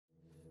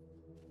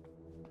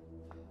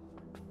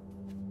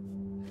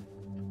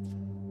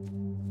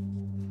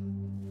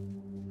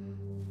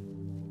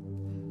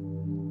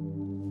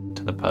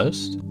The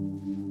post?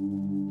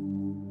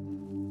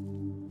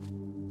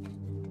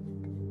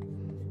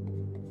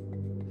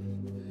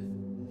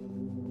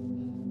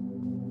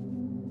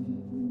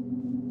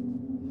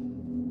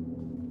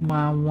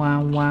 Wow,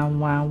 wow, wow,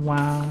 wow,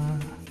 wow.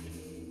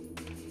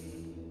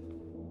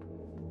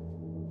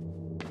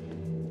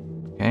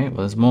 Okay, well,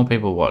 there's more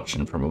people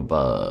watching from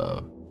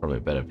above. Probably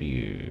a better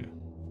view.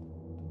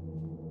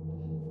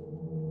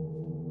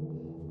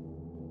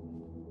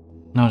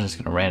 No one's just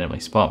gonna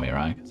randomly spot me,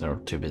 right? Because they're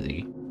too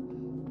busy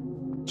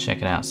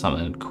checking out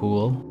something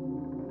cool.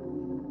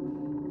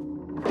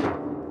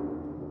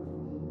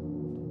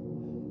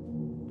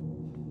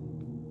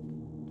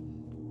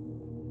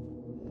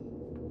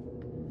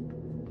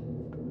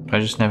 I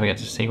just never get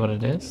to see what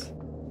it is.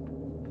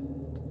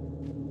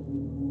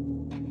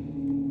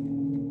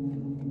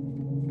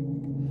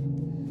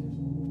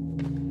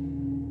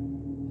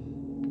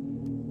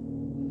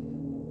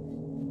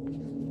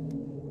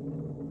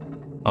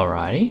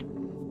 Alrighty.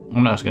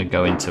 I'm not just gonna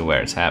go into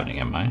where it's happening,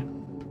 am I?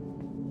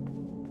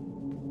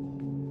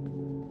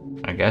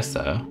 I guess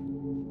so.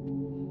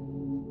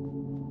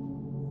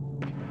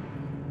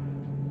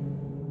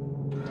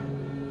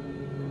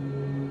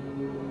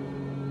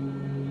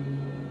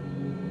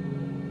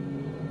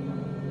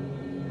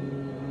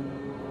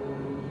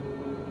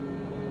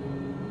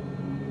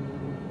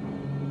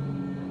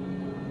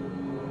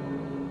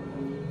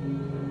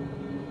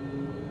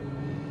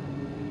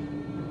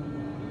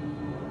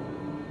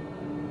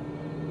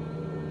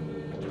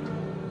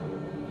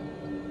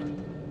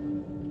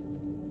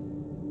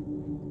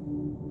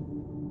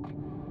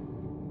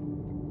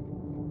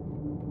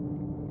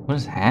 What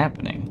is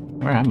happening?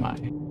 Where am I?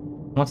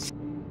 What's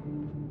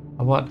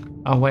a what?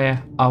 A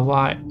where? A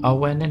why? A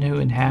when and who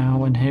and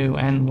how and who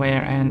and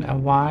where and a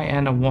why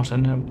and a what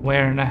and a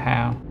where and a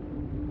how.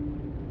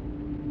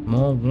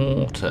 More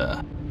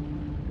water.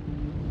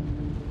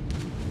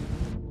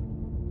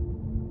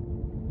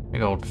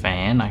 Big old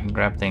fan. I can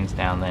grab things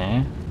down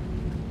there.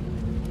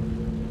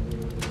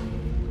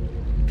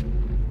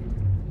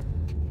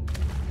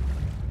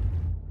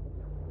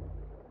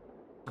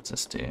 What's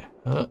this do?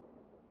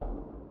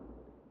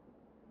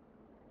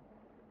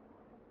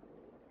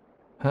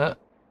 Huh?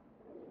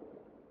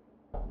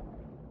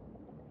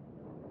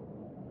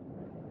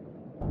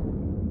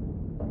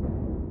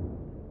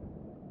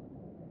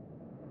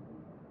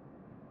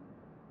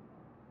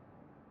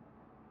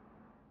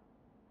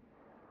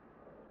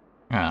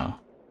 Oh,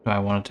 do I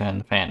want to turn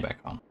the fan back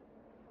on?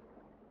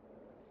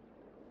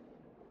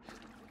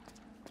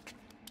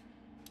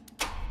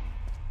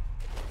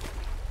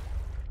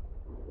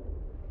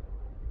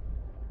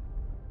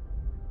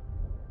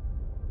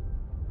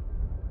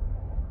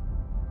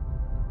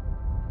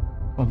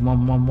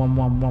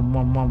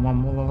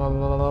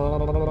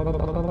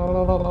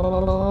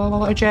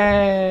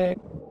 Check.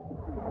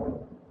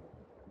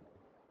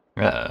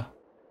 Uh-oh.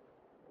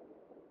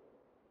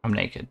 I'm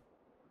naked.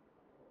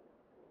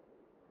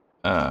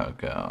 Oh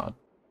god.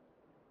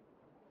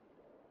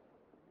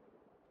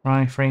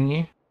 Right, freeing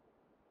you?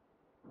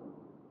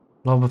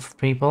 Lob of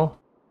people?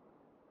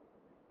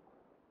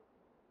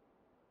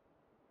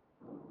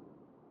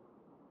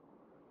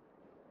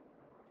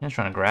 You're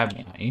trying to grab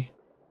me, are you?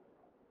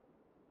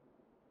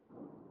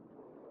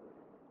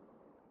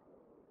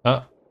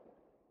 Oh.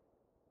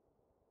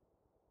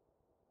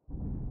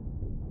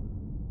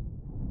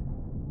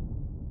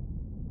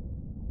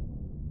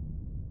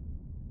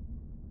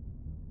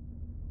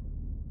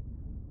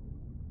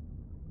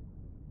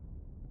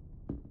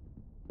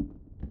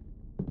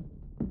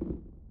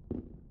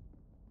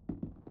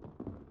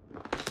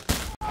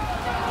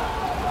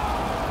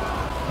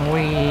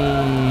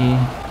 Wee.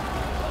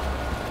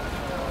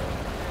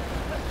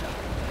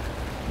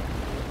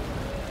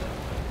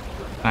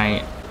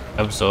 I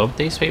absorb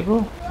these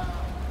people?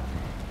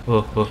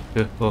 Oh, oh,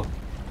 oh, oh.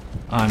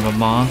 I'm a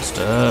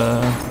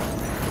monster.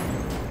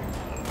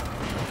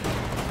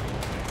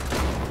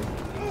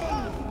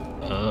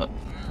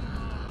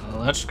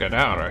 Let's get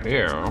out of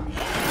here.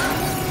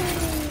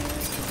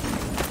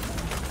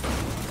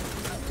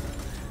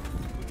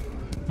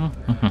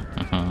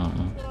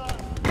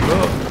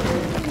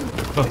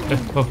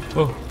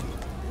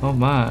 Oh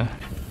my.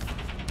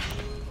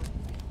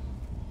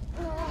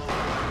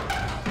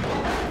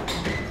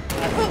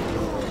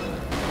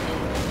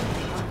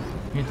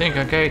 You think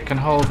a gate can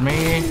hold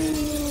me?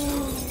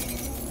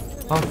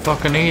 I'll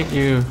fucking eat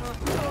you.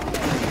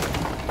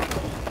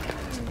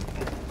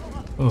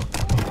 Oh.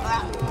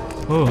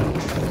 Oh.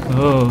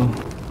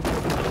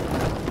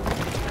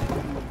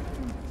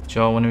 Do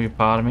y'all want to be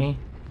part of me?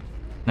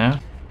 No?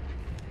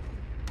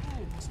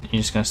 You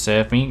just gonna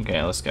serve me?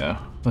 Okay, let's go.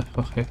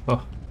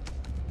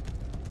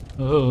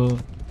 Oh.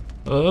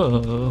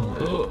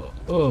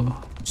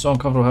 I'm so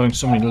uncomfortable having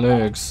so many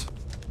legs.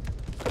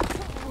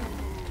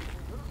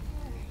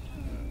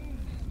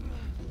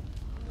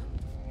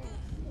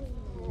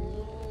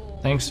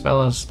 Thanks,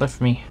 fellas. Lift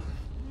me.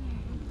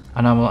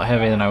 I know I'm a lot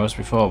heavier than I was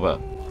before,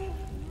 but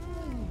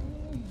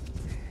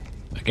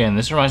again,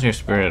 this reminds me of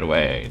Spirited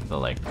Away. The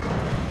like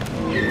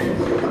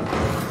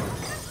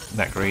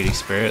that greedy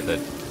spirit that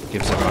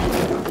gives everyone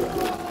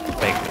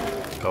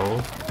fake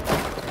gold.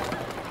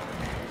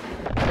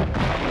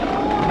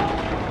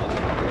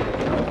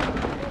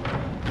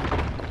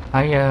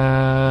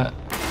 Hiya.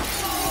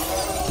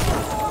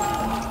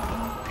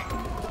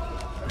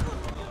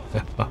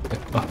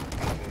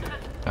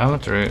 Coming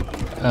through.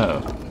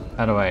 Oh,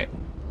 how do I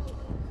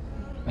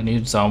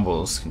need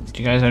zombies.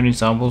 Do you guys have any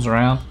zombies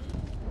around?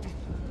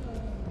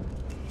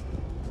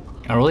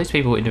 Are all these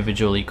people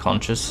individually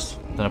conscious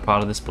that are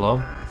part of this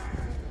blob?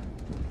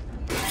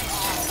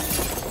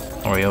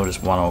 Or are we all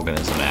just one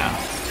organism now?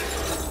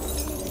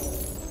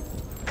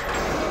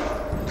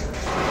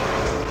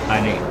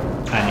 I need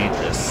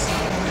this.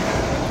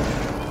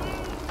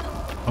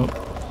 Oh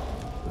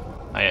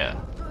yeah.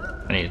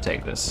 I need to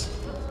take this.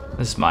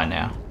 This is mine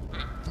now.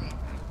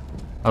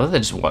 Although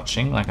they're just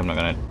watching, like I'm not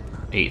gonna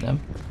eat them.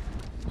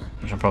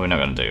 Which I'm probably not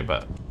gonna do,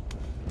 but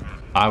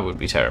I would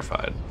be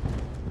terrified.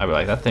 I'd be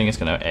like, that thing is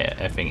gonna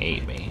effing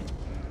eat me.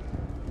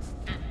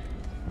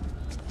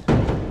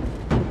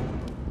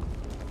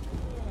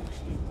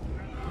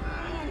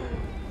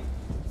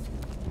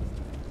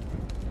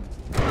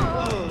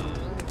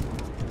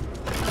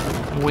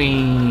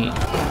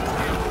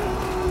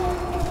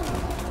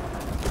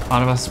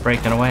 Part of us is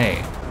breaking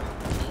away.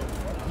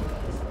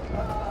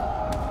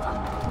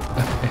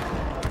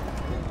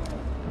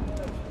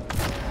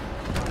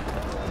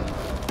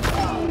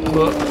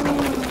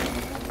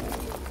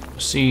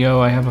 CEO,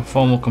 I have a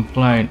formal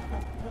complaint.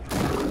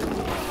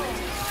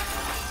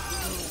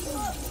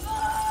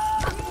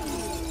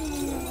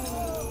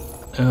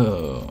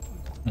 Oh,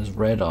 there's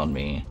red on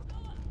me.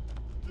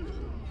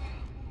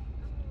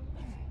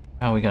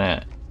 How are we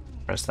gonna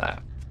press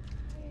that?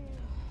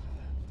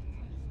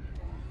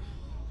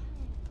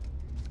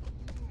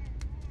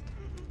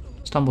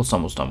 Stumble,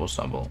 stumble, stumble,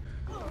 stumble.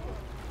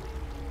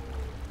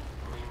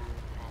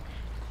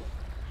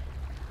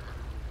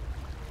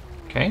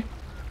 Okay.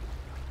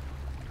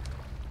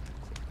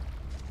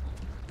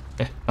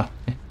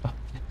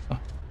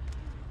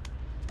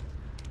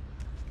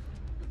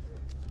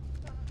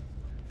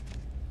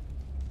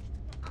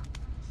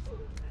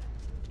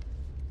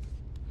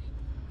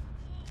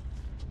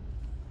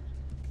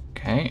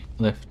 Okay,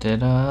 lift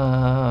it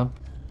up.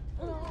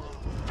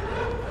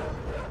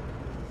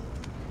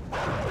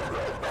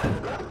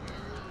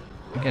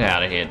 Get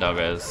out of here,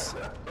 doggos.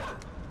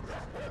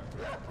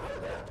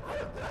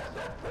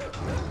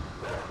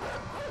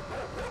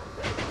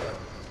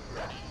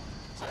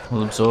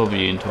 We'll absorb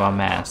you into our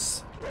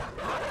mass.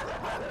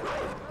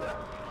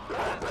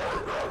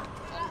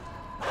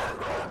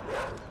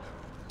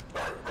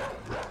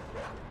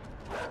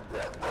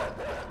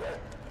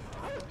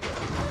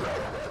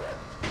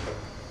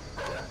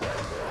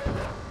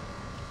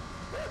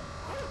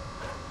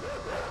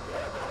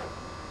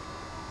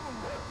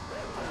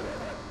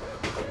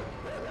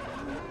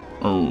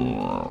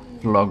 Oh,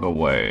 slug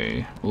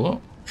away. Oh,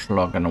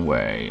 slugging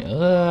away.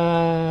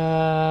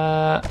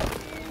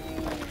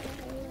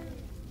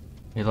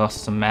 We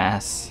lost some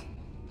mass.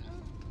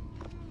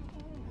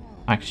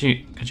 Could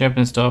you open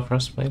this door for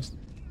us, please?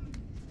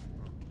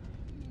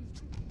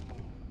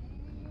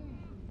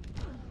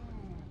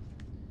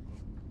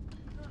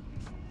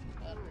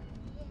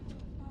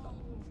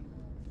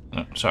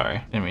 Oh,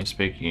 sorry, didn't mean to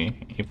speak you.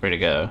 You're free to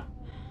go.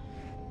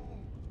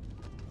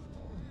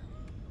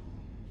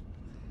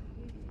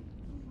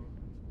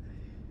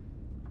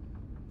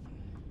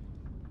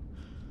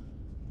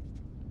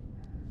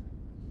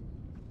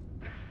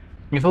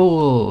 You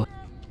fool!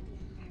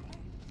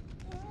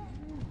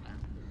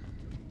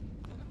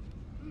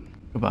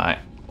 Goodbye.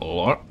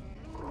 Or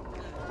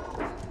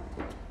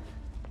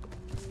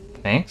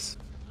thanks.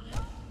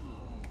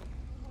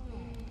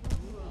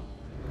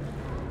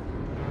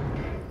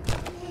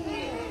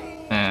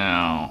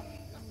 Ow.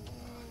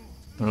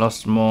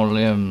 Lost more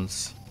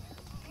limbs.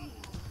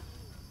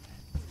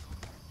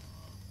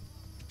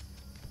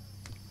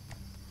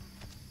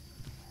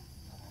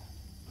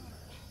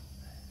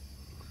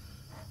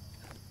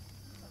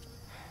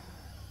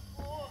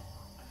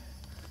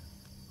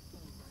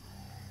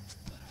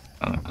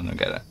 I don't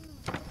get it.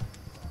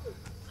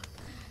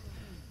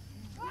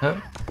 Huh?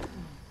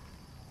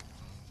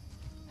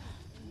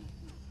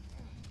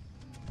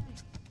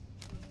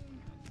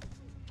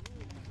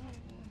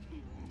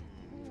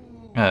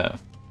 Oh.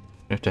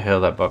 You have to heal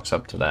that box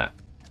up to that.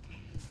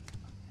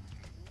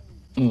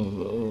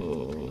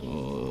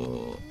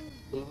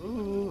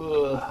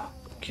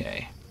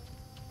 Okay.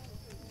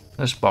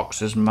 This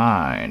box is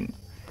mine.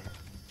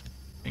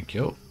 Thank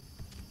you.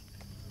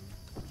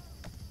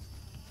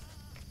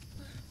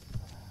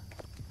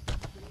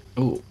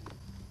 Ooh.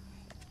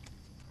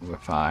 We're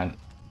fine.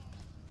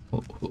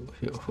 Let's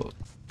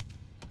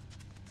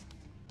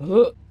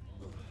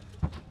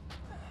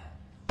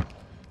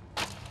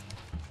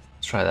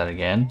try that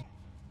again.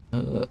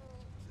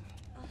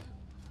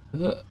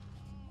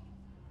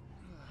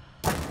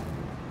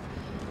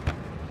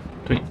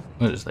 Sweet.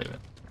 We'll just leave it.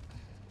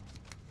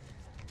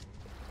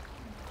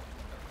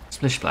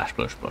 Splish, splash,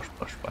 splash, splash,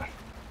 splash, splash.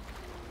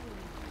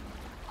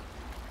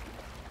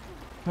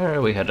 Where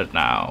are we headed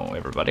now,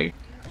 everybody?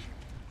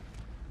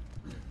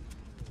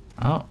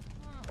 Oh.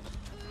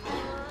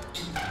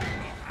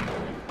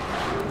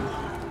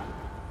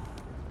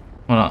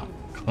 We're not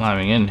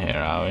climbing in here,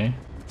 are we?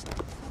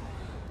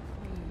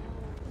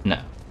 No.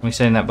 We're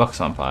setting that box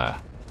on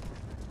fire.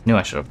 Knew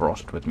I should have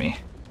brought it with me.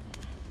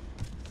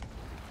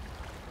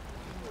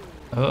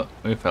 Oh,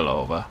 we fell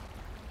over.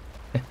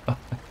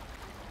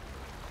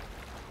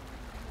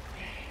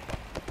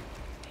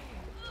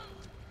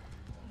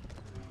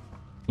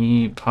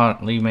 You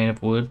partly made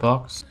of wood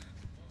box?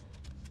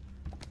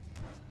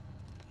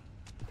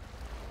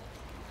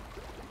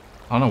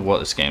 I don't know what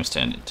this game's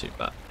turned into,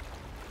 but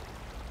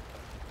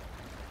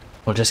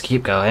we'll just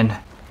keep going.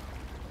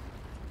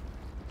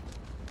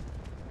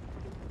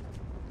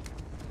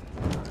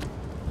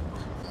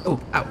 Oh,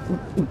 ow,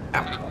 ooh, ooh,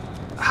 ow.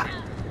 Hot,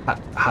 hot,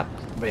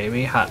 hot,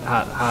 baby, hot,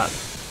 hot, hot.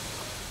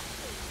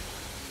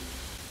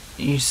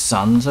 You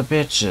sons of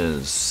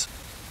bitches.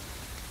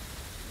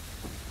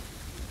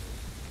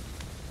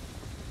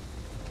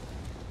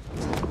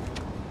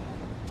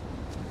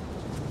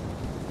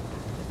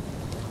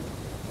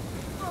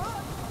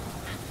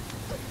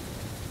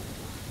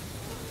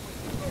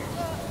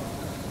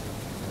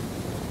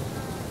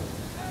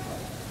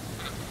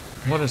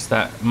 What is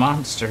that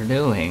monster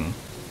doing?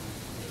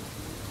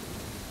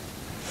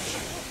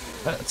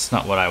 That's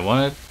not what I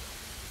wanted.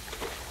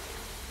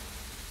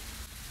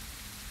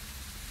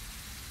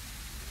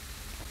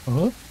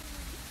 Oh.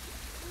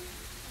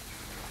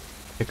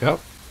 Pick up.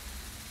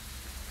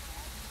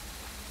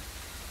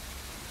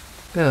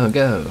 Go,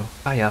 go.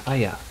 Fire,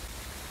 fire.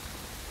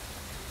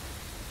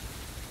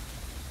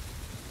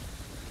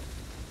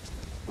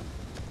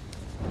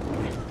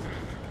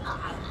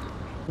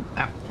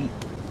 Ow.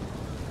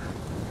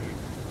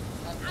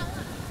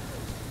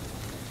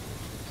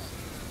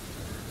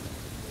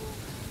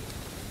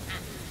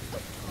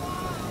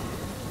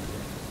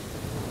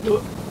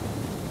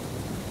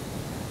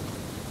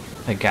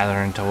 They're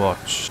gathering to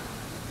watch.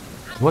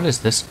 What is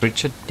this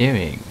creature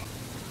doing?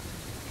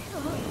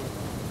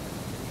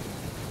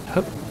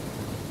 Hup.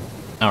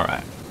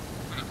 Alright.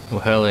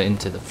 We'll hurl it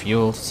into the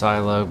fuel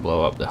silo,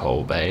 blow up the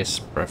whole base,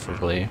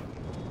 preferably.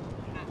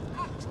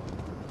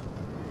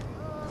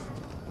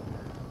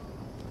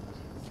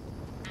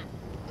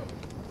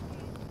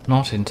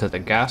 Not into the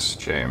gas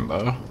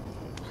chamber.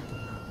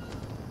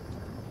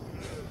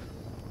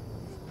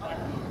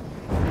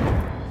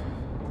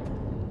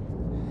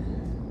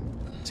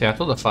 See, I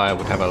thought the fire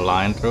would have a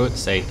line through it to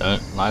say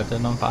don't light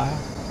it on fire.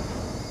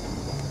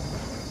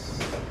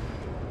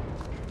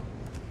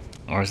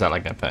 Or is that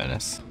like a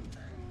bonus?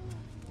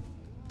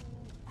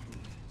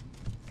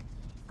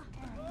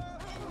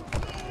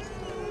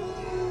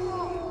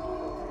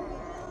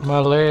 My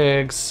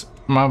legs.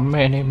 My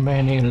many,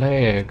 many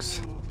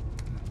legs.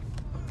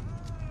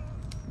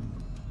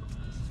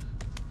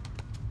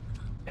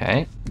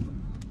 Okay.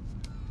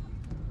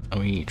 Are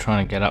we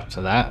trying to get up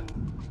to that?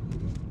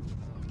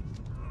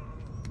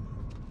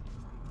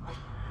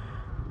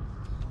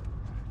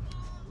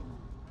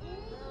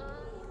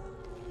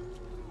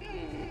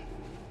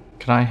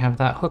 Can I have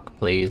that hook,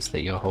 please,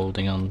 that you're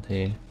holding on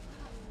to?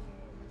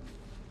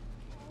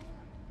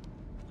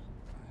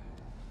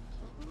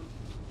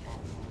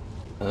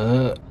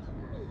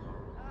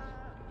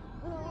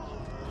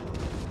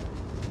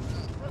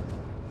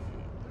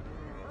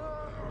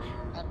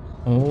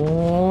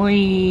 Oi!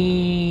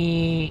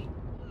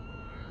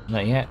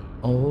 Not yet.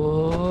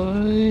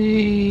 Oi!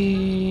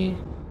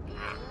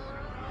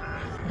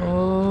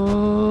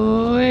 Oi!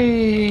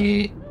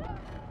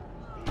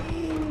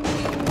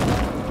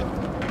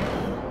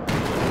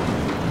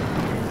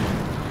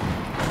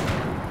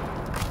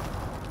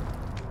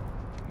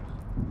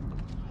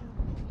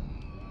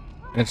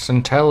 It's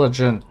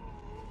intelligent.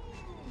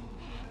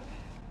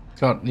 It's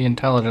got the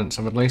intelligence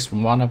of at least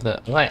one of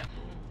the... What?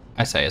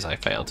 I say as I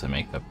fail to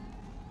make the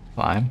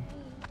climb.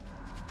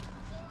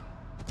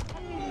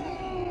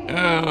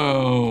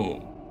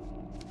 Oh!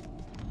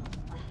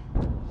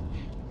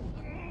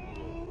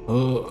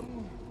 Oh.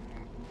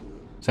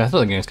 So I thought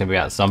the game was going to be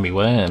about zombie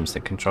worms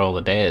that control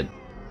the dead.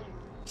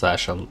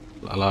 Slash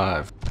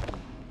alive.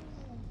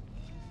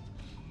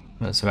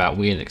 It's about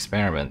weird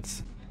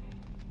experiments.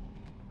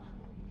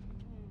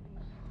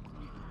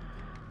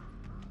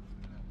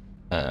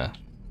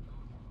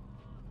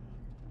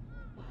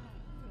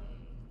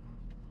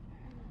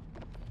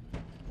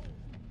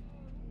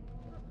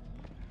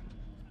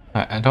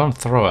 I don't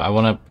throw it, I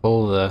want to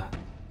pull the...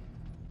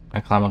 I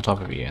climb on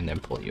top of you and then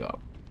pull you up.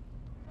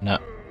 No.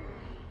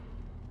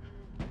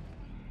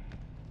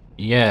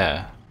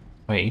 Yeah.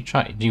 Wait, you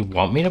try... Do you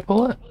want me to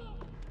pull it?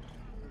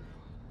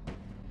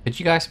 Could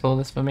you guys pull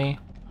this for me?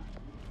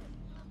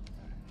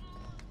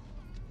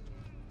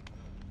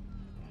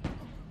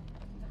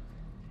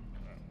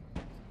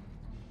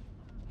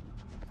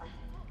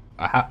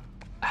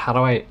 How do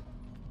I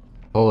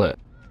pull it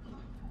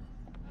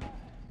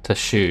to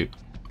shoot,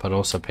 but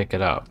also pick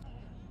it up?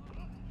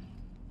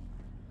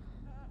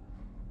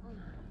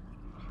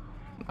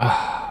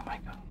 Oh my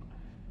god.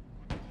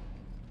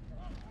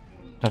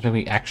 I have to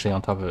be actually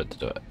on top of it to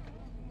do it.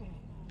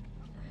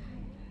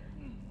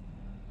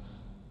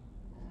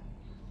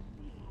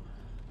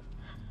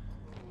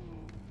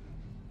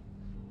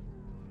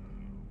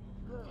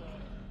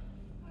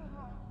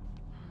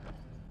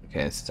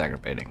 Okay, this is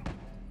aggravating.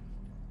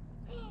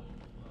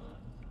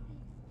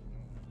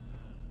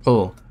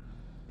 Cool.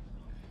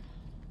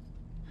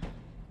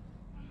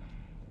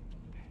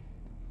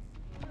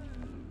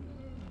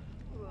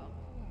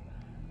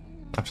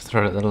 I have to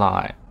throw it at the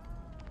light.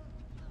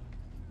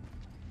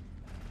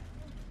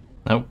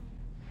 Nope.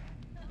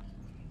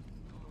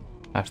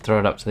 I have to throw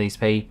it up to these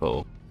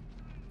people.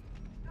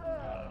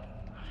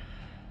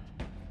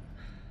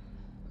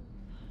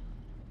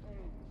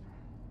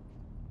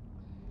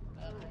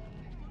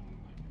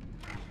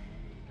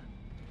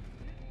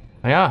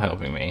 They are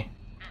helping me.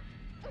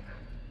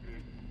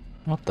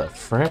 What the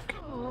frick?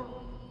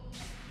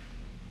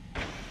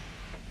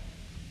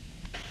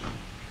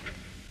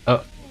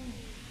 Oh.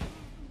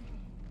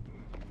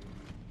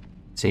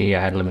 See, I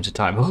had limited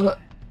time. Why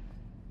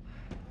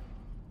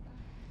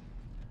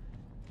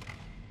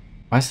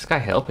is this guy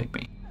helping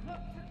me?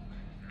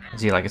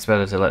 Is he like, it's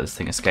better to let this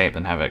thing escape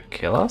than have it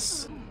kill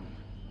us?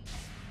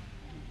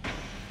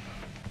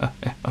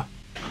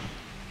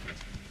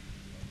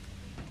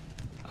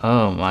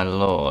 Oh my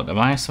lord, am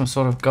I some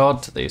sort of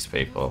god to these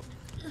people?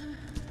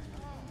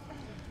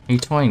 Are you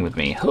toying with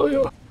me?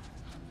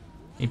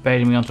 He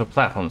baited me onto a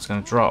platform that's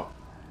gonna drop.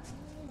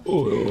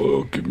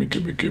 Oh, gimme.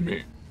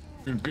 Gimme.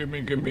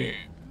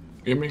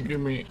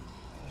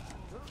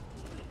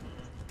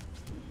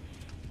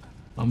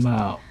 I'm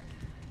out.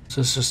 Is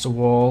this just a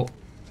wall?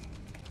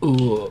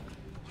 Oh,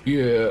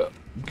 yeah.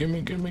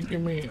 Gimme.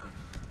 Gimme.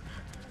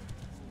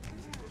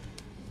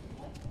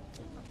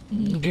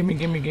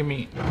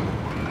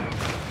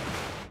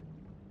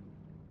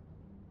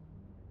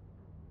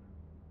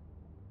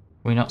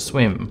 Can we not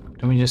swim?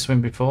 Didn't we just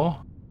swim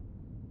before?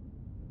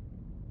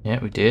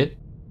 Yeah, we did.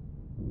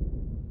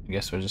 I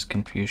guess we're just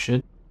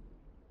Confucian.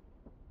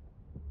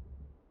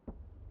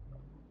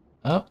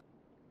 Oh.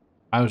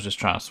 I was just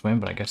trying to swim,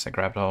 but I guess I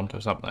grabbed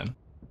onto something.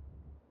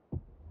 I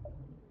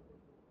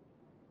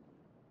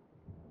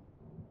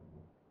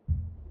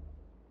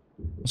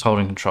was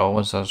holding control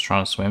as I was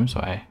trying to swim, so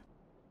I...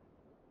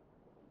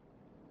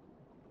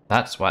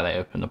 That's why they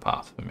opened the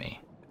path for me.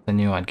 They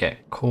knew I'd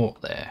get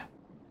caught there.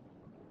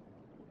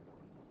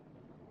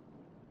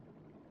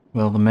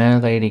 Well, the mayor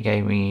lady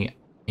gave me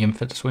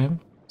info to swim,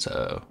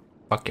 so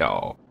fuck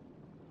y'all.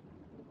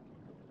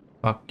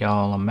 Fuck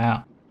y'all, I'm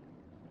out.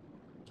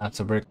 That's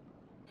a brick.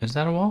 Is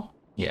that a wall?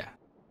 Yeah.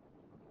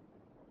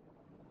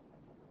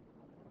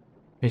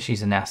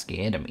 Fishy's a nasty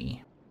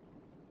enemy.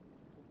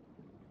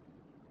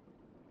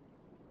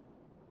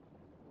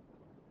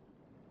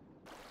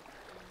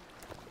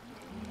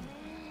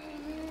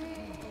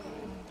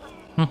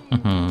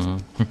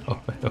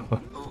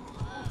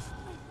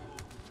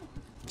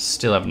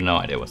 Still have no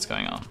idea what's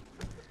going on.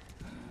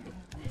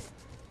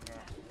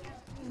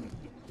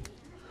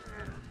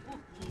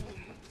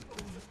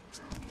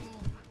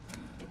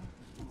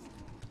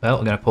 Well,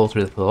 we're gonna pull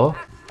through the floor.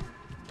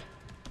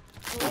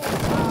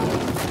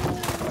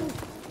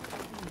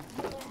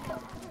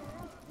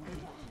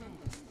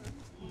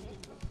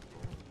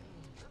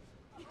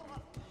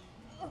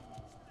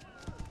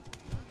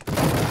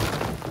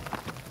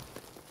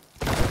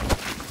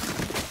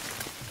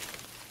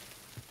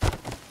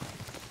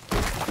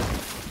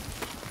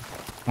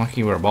 Like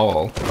you were a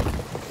ball.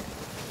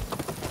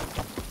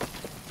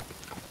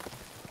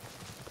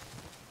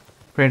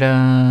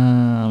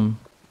 Freedom!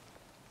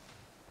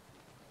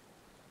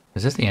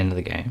 Is this the end of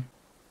the game?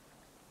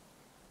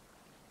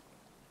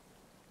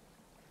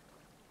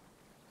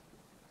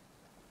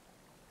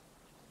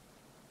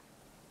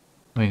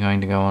 We're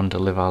going to go on to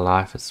live our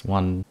life as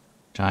one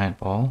giant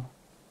ball?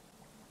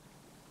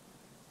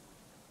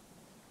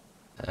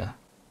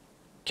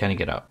 Can you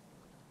get up?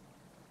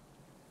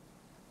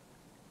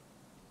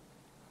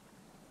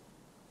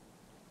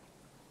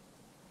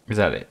 Is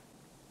that it?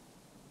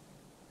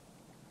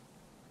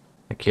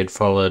 The kid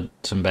followed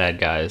some bad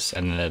guys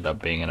and ended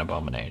up being an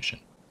abomination.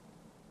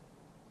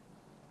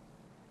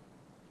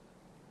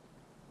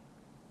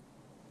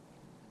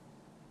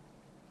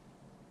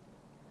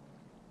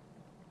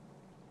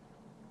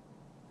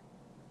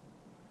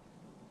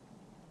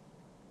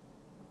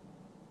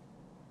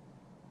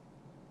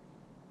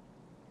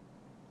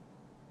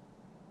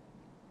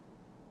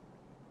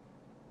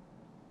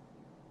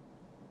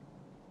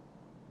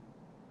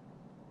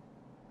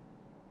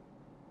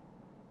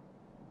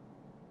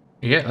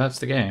 Yeah, that's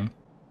the game.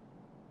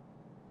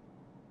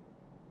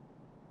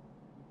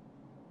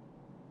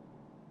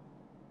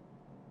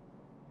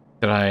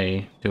 Did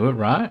I do it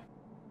right?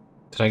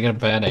 Did I get a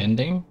bad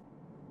ending?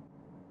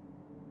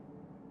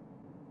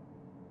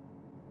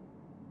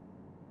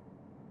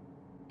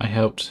 I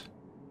helped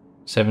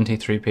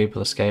 73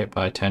 people escape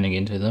by turning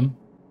into them.